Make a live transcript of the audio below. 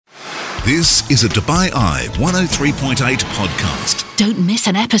This is a Dubai Eye 103.8 podcast. Don't miss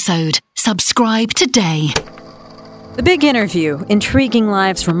an episode. Subscribe today. The Big Interview, intriguing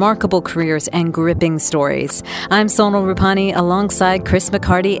lives, remarkable careers, and gripping stories. I'm Sonal Rupani alongside Chris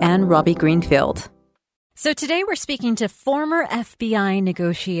McCarty and Robbie Greenfield. So today we're speaking to former FBI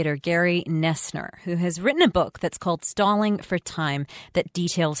negotiator Gary Noesner, who has written a book that's called Stalling for Time that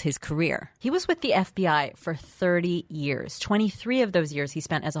details his career. He was with the FBI for 30 years. 23 of those years he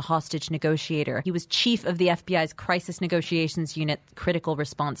spent as a hostage negotiator. He was chief of the FBI's Crisis Negotiations Unit Critical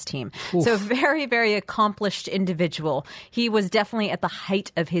Response Team. Oof. So very, very accomplished individual. He was definitely at the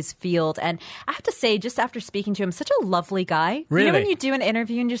height of his field. And I have to say, just after speaking to him, such a lovely guy. Really? You know when you do an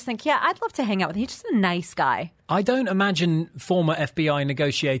interview and you just think, yeah, I'd love to hang out with him. He's just a nice guy. I don't imagine former FBI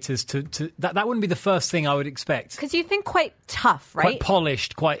negotiators to that wouldn't be the first thing I would expect. Because you think quite tough, right? Quite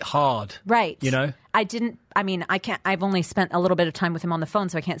polished, quite hard. Right. You know? I've only spent a little bit of time with him on the phone,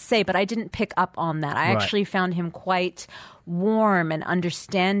 so I can't say, but I didn't pick up on that. I actually found him quite warm and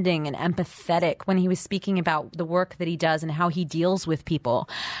understanding and empathetic when he was speaking about the work that he does and how he deals with people.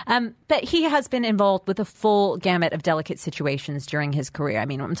 But he has been involved with a full gamut of delicate situations during his career. I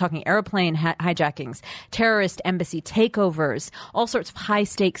mean, I'm talking airplane hijackings, terrorist embassy takeovers, all sorts of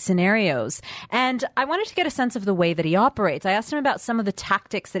high-stakes scenarios. And I wanted to get a sense of the way that he operates. I asked him about some of the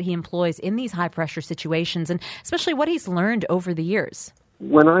tactics that he employs in these high-pressure situations and especially what he's learned over the years.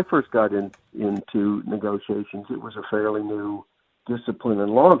 When I first got into negotiations, it was a fairly new discipline in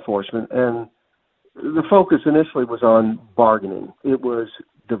law enforcement, and the focus initially was on bargaining. It was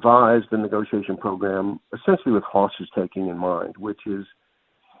devised, the negotiation program, essentially with hostage-taking in mind, which is,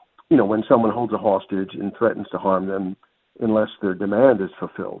 you know, when someone holds a hostage and threatens to harm them unless their demand is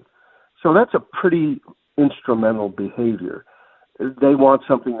fulfilled. So that's a pretty instrumental behavior. They want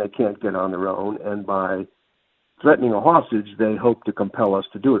something they can't get on their own, and by threatening a hostage, they hope to compel us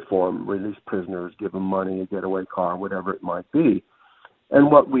to do it for them, release prisoners, give them money, a getaway car, whatever it might be.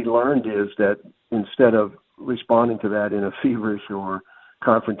 And what we learned is that instead of responding to that in a feverish or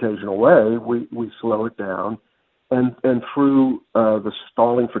confrontational way, we slow it down. And through the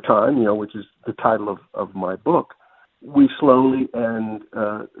Stalling for Time, you know, which is the title of my book, we slowly and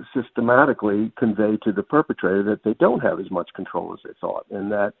systematically convey to the perpetrator that they don't have as much control as they thought,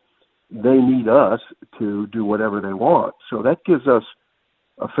 and that they need us to do whatever they want. So that gives us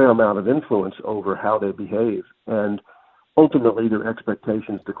a fair amount of influence over how they behave. And ultimately, their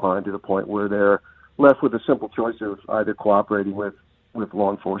expectations decline to the point where they're left with a simple choice of either cooperating with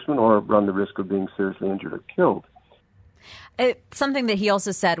law enforcement or run the risk of being seriously injured or killed. Something that he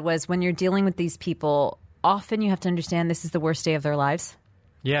also said was when you're dealing with these people, often you have to understand this is the worst day of their lives.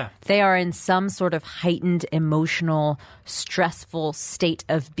 Yeah. They are in some sort of heightened, emotional, stressful state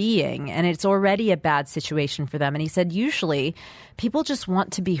of being, and it's already a bad situation for them. And he said usually people just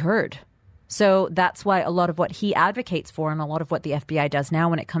want to be heard. So that's why a lot of what he advocates for and a lot of what the FBI does now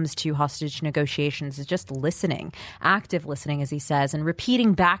when it comes to hostage negotiations is just listening, active listening, as he says, and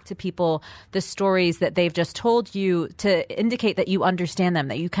repeating back to people the stories that they've just told you to indicate that you understand them,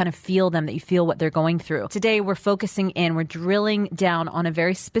 that you kind of feel them, that you feel what they're going through. Today, we're we're drilling down on a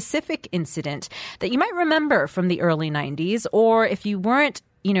very specific incident that you might remember from the early 90s, or if you weren't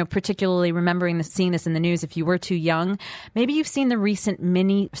particularly seeing this in the news, if you were too young, maybe you've seen the recent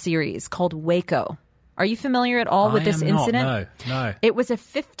mini-series called Waco. Are you familiar at all with this incident? No. It was a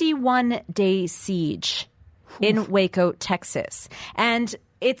 51-day siege in Waco, Texas. And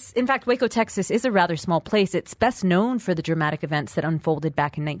in fact, Waco, Texas is a rather small place. It's best known for the dramatic events that unfolded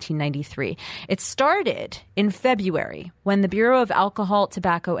back in 1993. It started in February when the Bureau of Alcohol,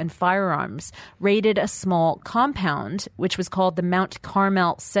 Tobacco, and Firearms raided a small compound, which was called the Mount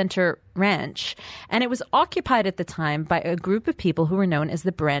Carmel Center Ranch. And it was occupied at the time by a group of people who were known as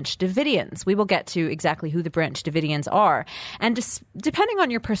the Branch Davidians. We will get to exactly who the Branch Davidians are. And depending on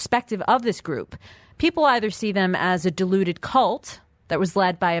your perspective of this group, people either see them as a deluded cult that was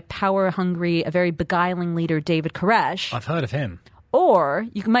led by a power-hungry, a very beguiling leader, David Koresh. I've heard of him. Or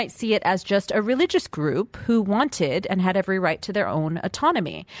you might see it as just a religious group who wanted and had every right to their own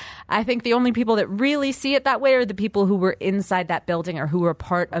autonomy. I think the only people that really see it that way are the people who were inside that building or who were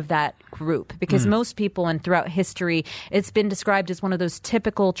part of that group. Because most people, and throughout history, it's been described as one of those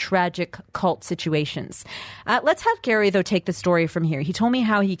typical tragic cult situations. Let's have Gary, though, take the story from here. He told me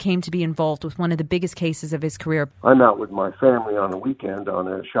how he came to be involved with one of the biggest cases of his career. I'm out with my family on a weekend on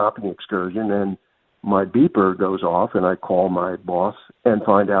a shopping excursion, and my beeper goes off, and I call my boss and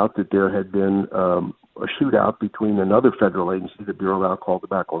find out that there had been a shootout between another federal agency, the Bureau of Alcohol,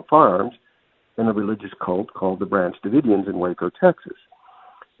 Tobacco, and Firearms, and a religious cult called the Branch Davidians in Waco, Texas.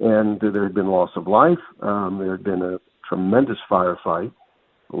 And there had been loss of life. There had been a tremendous firefight.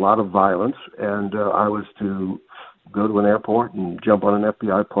 a lot of violence, and I was to go to an airport and jump on an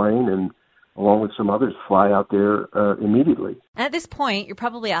FBI plane and, along with some others, fly out there immediately. At this point, you're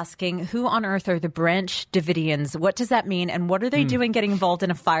probably asking, who on earth are the Branch Davidians? What does that mean? And what are they doing getting involved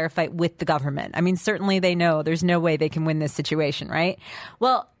in a firefight with the government? I mean, certainly they know there's no way they can win this situation, right?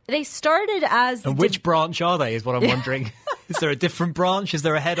 Well, they started as... And which branch are they, is what I'm wondering. Is there a different branch? Is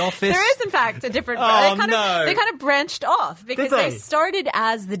there a head office? There is, in fact, a different branch. They kind of branched off because they started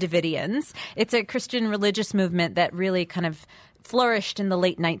as the Davidians. It's a Christian religious movement that really kind of flourished in the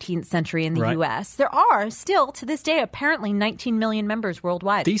late 19th century in the U.S. There are still, to this day, apparently 19 million members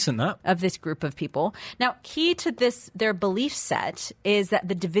worldwide. Decent, that. Of this group of people. Now, key to their belief set is that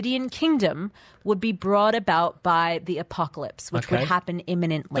the Davidian kingdom would be brought about by the apocalypse, which would happen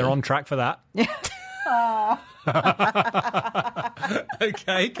imminently. They're on track for that.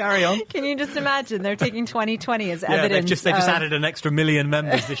 Okay, carry on. Can you just imagine? They're taking 2020 as evidence. They just added an extra million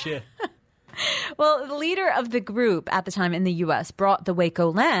members this year. Well, the leader of the group at the time in the U.S. brought the Waco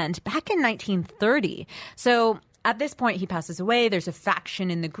land back in 1930. So at this point, he passes away. There's a faction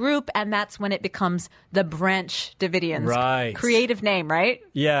in the group, and that's when it becomes the Branch Davidians. Right. Creative name, right?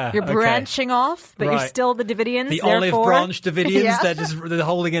 Yeah. You're branching off, but you're still the Davidians. The olive branch Davidians, they're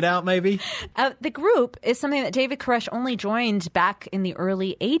holding it out, maybe? The group is something that David Koresh only joined back in the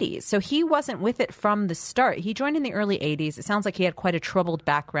early 80s. So he wasn't with it from the start. He joined in the early 80s. It sounds like he had quite a troubled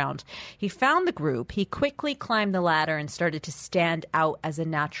background. He found the group. He quickly climbed the ladder and started to stand out as a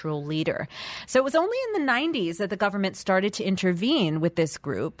natural leader. So it was only in the 90s that the government started to intervene with this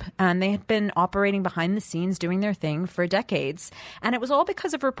group, and they had been operating behind the scenes doing their thing for decades, and it was all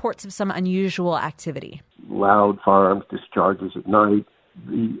because of reports of some unusual activity. Loud firearms discharges at night.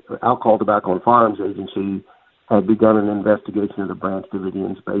 The Alcohol, Tobacco, and Firearms Agency had begun an investigation of the Branch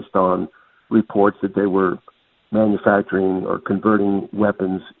Davidians based on reports that they were manufacturing or converting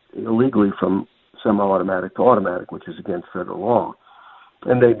weapons illegally from semi-automatic to automatic, which is against federal law.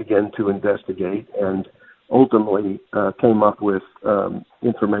 And they began to investigate and ultimately came up with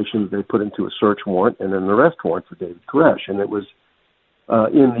information that they put into a search warrant and an arrest warrant for David Koresh. And it was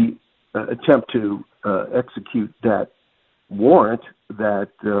in the attempt to execute that warrant that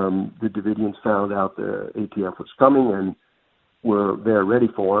the Davidians found out the ATF was coming and were there ready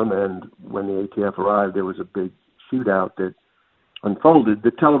for him. And when the ATF arrived, there was a big shootout that unfolded.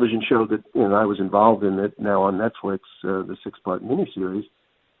 The television show that I was involved in, it now on Netflix, the 6-part miniseries,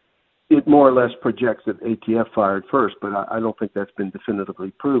 it more or less projects that ATF fired first, but I don't think that's been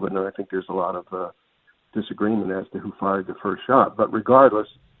definitively proven, and I think there's a lot of disagreement as to who fired the first shot. But regardless,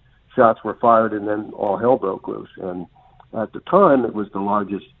 shots were fired, and then all hell broke loose. And at the time, it was the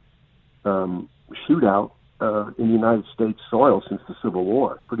largest shootout in the United States soil since the Civil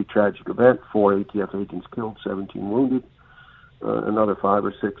War. Pretty tragic event. 4 ATF agents killed, 17 wounded. Another 5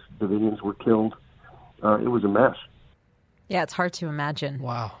 or 6 Davidians were killed. It was a mess. Yeah, it's hard to imagine.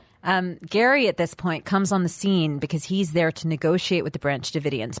 Wow. Gary, at this point, comes on the scene because he's there to negotiate with the Branch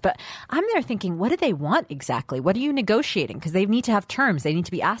Davidians. But I'm there thinking, what do they want exactly? What are you negotiating? Because they need to have terms. They need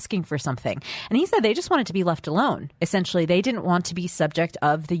to be asking for something. And he said they just wanted to be left alone. Essentially, they didn't want to be subject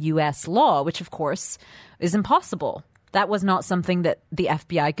of the U.S. law, which, of course, is impossible. That was not something that the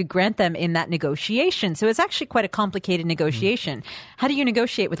FBI could grant them in that negotiation. So it's actually quite a complicated negotiation. How do you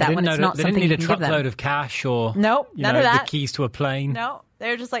negotiate with that when it's not something you can give them? They didn't need a truckload of cash or none of that. The keys to a plane. No,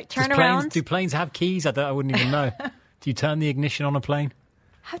 they're just like, turn around. Do planes have keys? I wouldn't even know. Do you turn the ignition on a plane?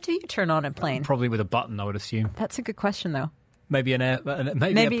 How do you turn on a plane? Probably with a button, I would assume. That's a good question, though. Maybe a pilot.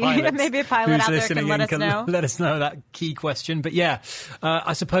 Maybe a pilot out there can let us know. Let us know that key question. But yeah,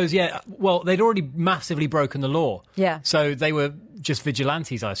 I suppose, well, they'd already massively broken the law. Yeah. So they were just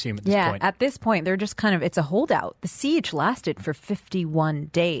vigilantes, I assume, at this point. Yeah, at this point, they're just it's a holdout. The siege lasted for 51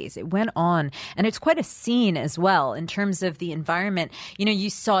 days. It went on. And it's quite a scene as well in terms of the environment. You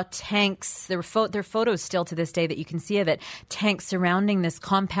saw tanks. There are photos still to this day that you can see of it. Tanks surrounding this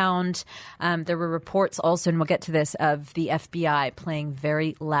compound. There were reports also, and we'll get to this, of the FBI playing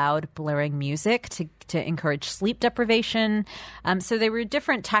very loud, blaring music to encourage sleep deprivation. So there were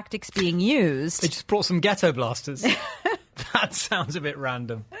different tactics being used. They just brought some ghetto blasters. That sounds a bit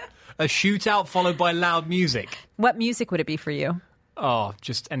random. A shootout followed by loud music. What music would it be for you? Oh,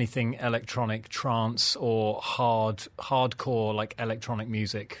 just anything electronic, trance, or hardcore, like electronic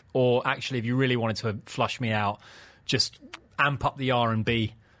music. Or actually, if you really wanted to flush me out, just amp up the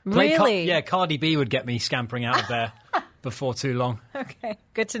R&B. Really? Cardi B would get me scampering out of there before too long. Okay,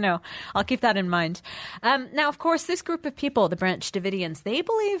 good to know. I'll keep that in mind. Now, of course, this group of people, the Branch Davidians, they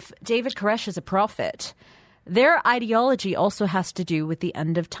believe David Koresh is a prophet. their ideology also has to do with the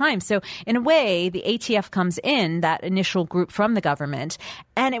end of time. So in a way, the ATF comes in, that initial group from the government,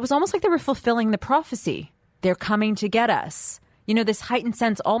 and it was almost like they were fulfilling the prophecy. They're coming to get us. You know, this heightened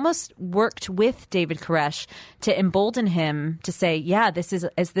sense almost worked with David Koresh to embolden him to say, yeah, this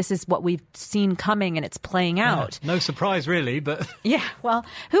is what we've seen coming and it's playing out. Yeah, no surprise, really, but... Yeah, well,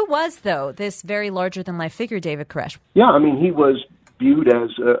 who was, though, this very larger-than-life figure, David Koresh? Yeah, I mean, he was viewed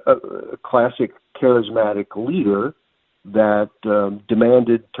as a classic charismatic leader that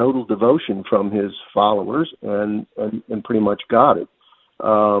demanded total devotion from his followers and pretty much got it.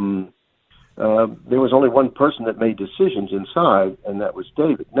 There was only one person that made decisions inside, and that was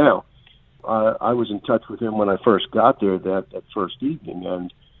David. Now, I was in touch with him when I first got there that first evening,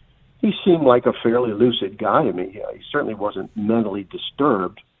 and he seemed like a fairly lucid guy to me. He certainly wasn't mentally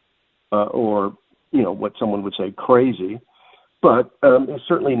disturbed or, you know, what someone would say crazy, but he's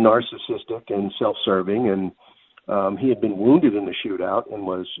certainly narcissistic and self-serving, and he had been wounded in the shootout and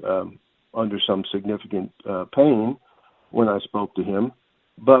was under some significant pain when I spoke to him.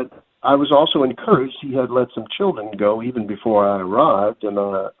 But I was also encouraged. He had let some children go even before I arrived, and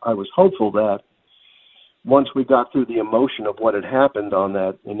I was hopeful that once we got through the emotion of what had happened on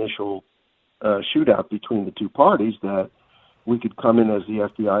that initial shootout between the two parties, that we could come in as the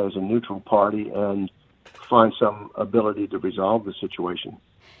FBI as a neutral party and find some ability to resolve the situation.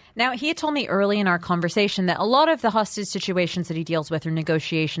 Now, he had told me early in our conversation that a lot of the hostage situations that he deals with or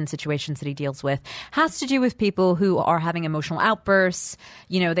negotiation situations that he deals with has to do with people who are having emotional outbursts.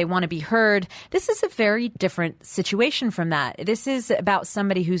 You know, they want to be heard. This is a very different situation from that. This is about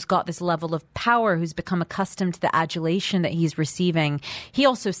somebody who's got this level of power, who's become accustomed to the adulation that he's receiving. He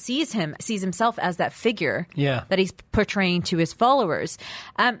also sees himself as that figure that he's portraying to his followers.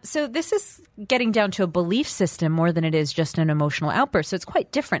 So this is getting down to a belief system more than it is just an emotional outburst. So it's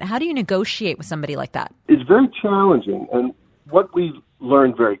quite different. How do you negotiate with somebody like that? It's very challenging. And what we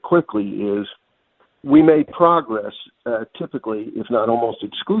learned very quickly is we made progress, typically, if not almost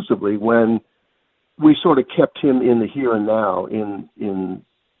exclusively, when we sort of kept him in the here and now in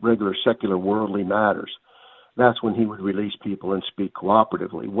regular secular worldly matters. That's when he would release people and speak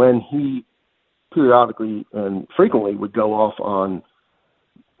cooperatively. When he periodically and frequently would go off on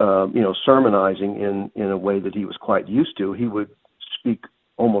sermonizing in a way that he was quite used to, he would speak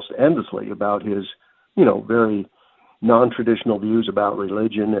almost endlessly about his, very non-traditional views about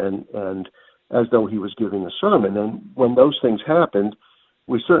religion and as though he was giving a sermon. And when those things happened,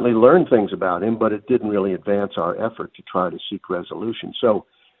 we certainly learned things about him, but it didn't really advance our effort to try to seek resolution. So,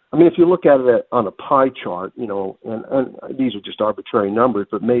 I mean, if you look at it on a pie chart, and these are just arbitrary numbers,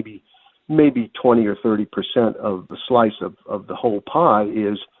 but maybe 20 or 30% of the slice of the whole pie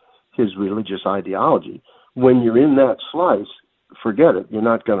is his religious ideology. When you're in that slice, forget it. You're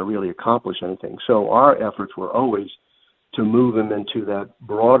not going to really accomplish anything. So our efforts were always to move him into that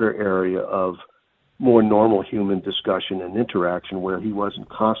broader area of more normal human discussion and interaction where he wasn't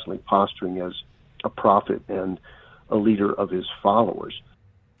constantly posturing as a prophet and a leader of his followers.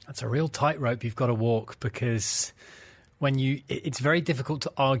 That's a real tightrope you've got to walk, because it's very difficult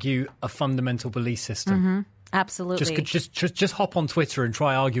to argue a fundamental belief system. Mm-hmm. Absolutely. Just hop on Twitter and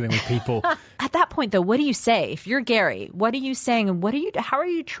try arguing with people. At that point, though, what do you say? If you're Gary, what are you saying, and how are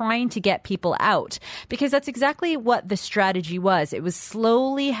you trying to get people out? Because that's exactly what the strategy was. It was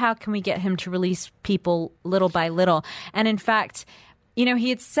slowly, how can we get him to release people little by little? And in fact, he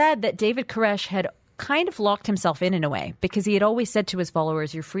had said that David Koresh had kind of locked himself in a way, because he had always said to his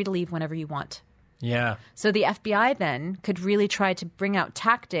followers, you're free to leave whenever you want. Yeah. So the FBI then could really try to bring out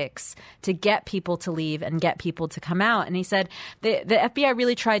tactics to get people to leave and get people to come out. And he said the FBI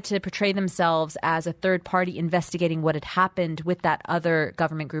really tried to portray themselves as a third party investigating what had happened with that other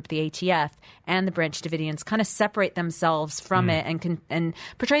government group, the ATF, and the Branch Davidians, kind of separate themselves from it and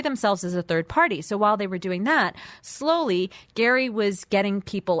portray themselves as a third party. So while they were doing that, slowly, Gary was getting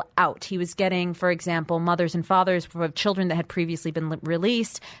people out. He was getting, for example, mothers and fathers of children that had previously been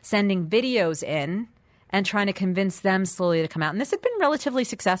released, sending videos in and trying to convince them slowly to come out. And this had been relatively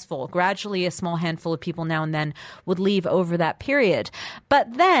successful. Gradually, a small handful of people now and then would leave over that period.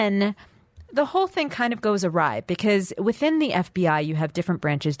 But then the whole thing kind of goes awry, because within the FBI, you have different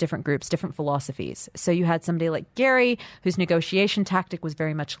branches, different groups, different philosophies. So you had somebody like Gary, whose negotiation tactic was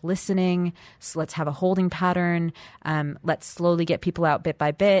very much listening. So let's have a holding pattern. Let's slowly get people out bit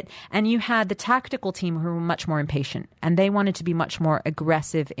by bit. And you had the tactical team who were much more impatient, and they wanted to be much more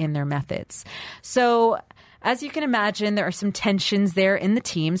aggressive in their methods. So as you can imagine, there are some tensions there in the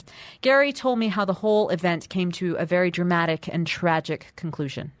teams. Gary told me how the whole event came to a very dramatic and tragic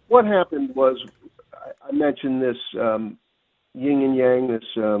conclusion. What happened was, I mentioned this yin and yang,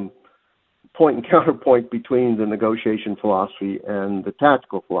 this point and counterpoint between the negotiation philosophy and the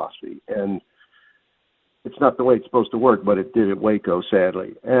tactical philosophy. And it's not the way it's supposed to work, but it did at Waco,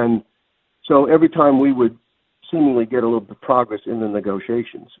 sadly. And so every time we would seemingly get a little bit of progress in the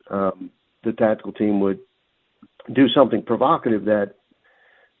negotiations, the tactical team would do something provocative that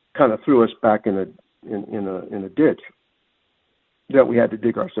kind of threw us back in a ditch that we had to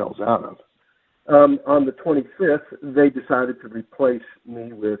dig ourselves out of. On the 25th, they decided to replace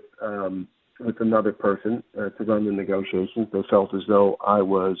me with another person to run the negotiations. They felt as though I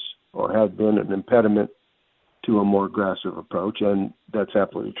was or had been an impediment to a more aggressive approach, and that's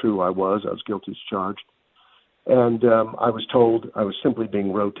absolutely true. I was guilty as charged. And I was told I was simply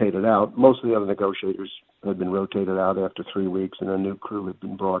being rotated out. Most of the other negotiators had been rotated out after 3 weeks, and a new crew had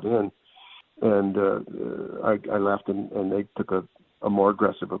been brought in. And I left, and they took a more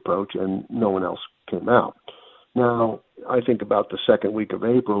aggressive approach, and no one else came out. Now, I think about the second week of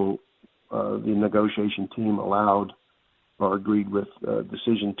April, the negotiation team allowed or agreed with a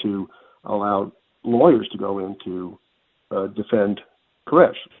decision to allow lawyers to go in to defend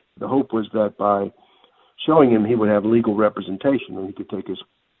Koresh. The hope was that by showing him he would have legal representation and he could take his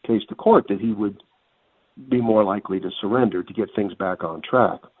case to court, that he would be more likely to surrender to get things back on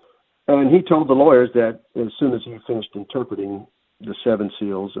track. And he told the lawyers that as soon as he finished interpreting the 7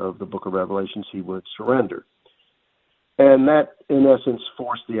 seals of the Book of Revelations, he would surrender. And that, in essence,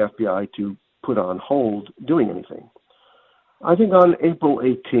 forced the FBI to put on hold doing anything. I think on April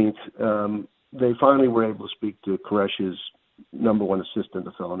 18th, they finally were able to speak to Koresh's number one assistant,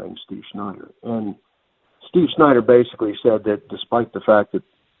 a fellow named Steve Schneider. And Steve Schneider basically said that despite the fact that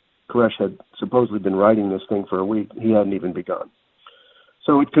Koresh had supposedly been writing this thing for a week, he hadn't even begun.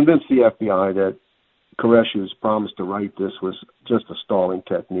 So it convinced the FBI that Koresh's promise to write this was just a stalling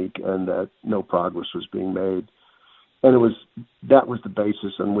technique and that no progress was being made. And that was the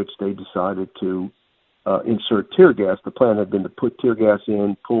basis on which they decided to insert tear gas. The plan had been to put tear gas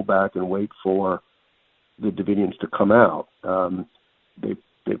in, pull back, and wait for the Davidians to come out.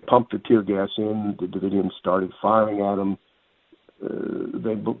 They pumped the tear gas in. The Davidians started firing at them.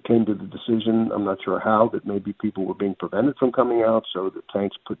 They came to the decision, I'm not sure how, that maybe people were being prevented from coming out, so the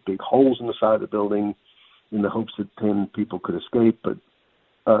tanks put big holes in the side of the building in the hopes that 10 people could escape, but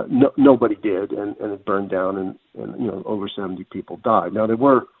nobody did, and it burned down, and over 70 people died. Now, there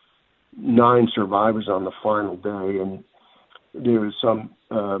were 9 survivors on the final day, and there was some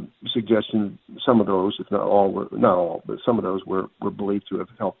suggestion some of those, if not all, but some of those were believed to have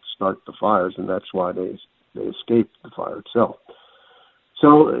helped start the fires, and that's why they escaped the fire itself.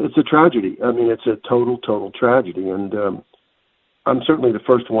 So it's a tragedy. I mean, it's a total tragedy, and I'm certainly the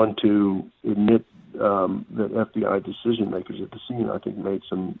first one to admit that FBI decision makers at the scene, I think, made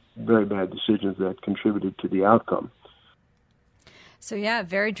some very bad decisions that contributed to the outcome. So, yeah,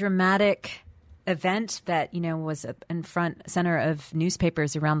 very dramatic event that, was in front center of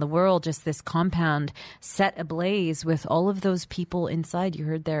newspapers around the world, just this compound set ablaze with all of those people inside. You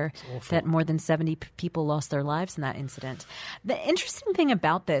heard there that more than 70 people lost their lives in that incident. The interesting thing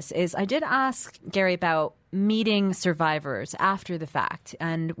about this is I did ask Gary about meeting survivors after the fact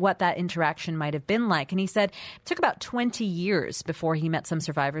and what that interaction might have been like. And he said it took about 20 years before he met some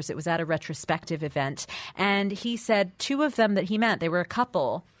survivors. It was at a retrospective event. And he said 2 of them that he met, they were a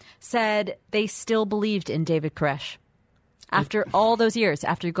couple, said they still believed in David Koresh. After all those years,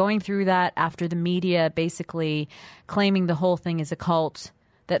 after going through that, after the media basically claiming the whole thing is a cult,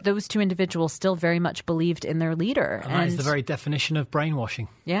 that those 2 individuals still very much believed in their leader. And that is the very definition of brainwashing.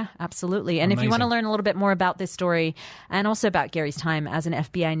 Yeah, absolutely. And Amazing. If you want to learn a little bit more about this story and also about Gary's time as an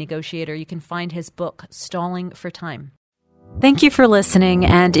FBI negotiator, you can find his book, Stalling for Time. Thank you for listening,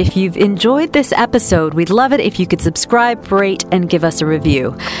 and if you've enjoyed this episode, we'd love it if you could subscribe, rate, and give us a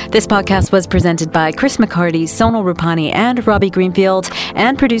review. This podcast was presented by Chris McCarty, Sonal Rupani, and Robbie Greenfield,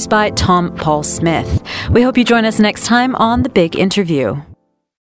 and produced by Tom Paul Smith. We hope you join us next time on The Big Interview.